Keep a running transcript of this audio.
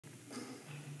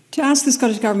To ask the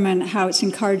Scottish Government how it's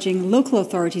encouraging local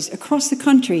authorities across the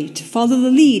country to follow the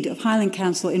lead of Highland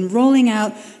Council in rolling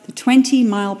out the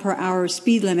 20-mile-per-hour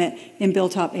speed limit in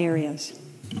built-up areas.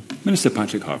 Minister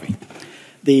Patrick Harvie.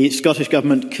 The Scottish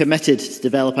Government committed to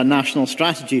develop a national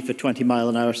strategy for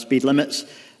 20-mile-an-hour speed limits,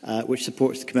 which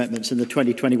supports the commitments in the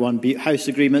 2021 Butte House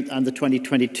Agreement and the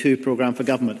 2022 Programme for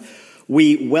Government.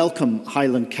 We welcome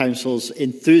Highland Council's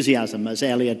enthusiasm as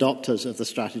early adopters of the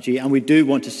strategy, and we do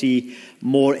want to see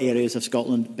more areas of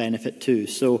Scotland benefit too.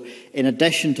 So, in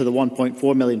addition to the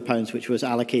 £1.4 million which was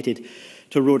allocated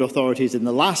to road authorities in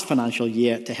the last financial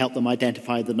year to help them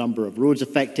identify the number of roads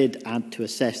affected and to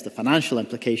assess the financial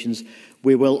implications,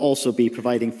 we will also be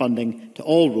providing funding to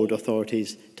all road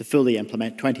authorities to fully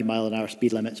implement 20-mile-an-hour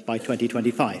speed limits by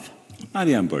 2025.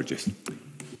 Ariane Burgess.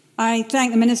 I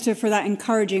thank the Minister for that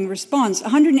encouraging response.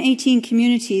 118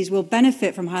 communities will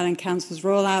benefit from Highland Council's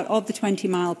rollout of the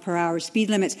 20-mile-per-hour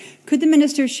speed limits. Could the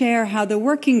Minister share how the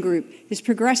working group is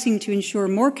progressing to ensure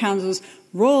more councils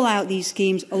roll out these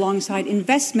schemes alongside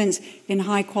investments in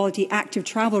high-quality active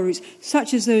travel routes,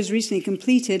 such as those recently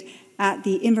completed at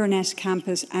the Inverness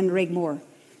campus and Regmore?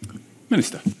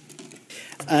 Minister.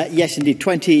 Yes, indeed.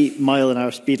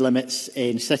 20-mile-an-hour speed limits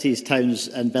in cities, towns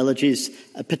and villages,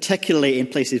 particularly in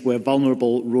places where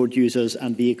vulnerable road users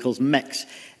and vehicles mix,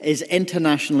 is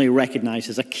internationally recognised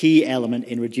as a key element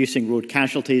in reducing road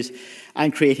casualties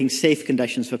and creating safe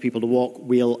conditions for people to walk,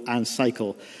 wheel and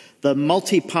cycle. The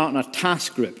multi-partner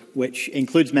task group, which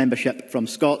includes membership from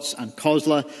Scots and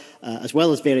COSLA, as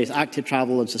well as various active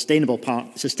travel and sustainable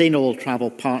travel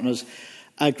partners,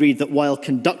 agreed that while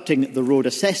conducting the road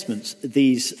assessments,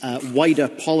 these wider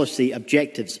policy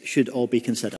objectives should all be considered.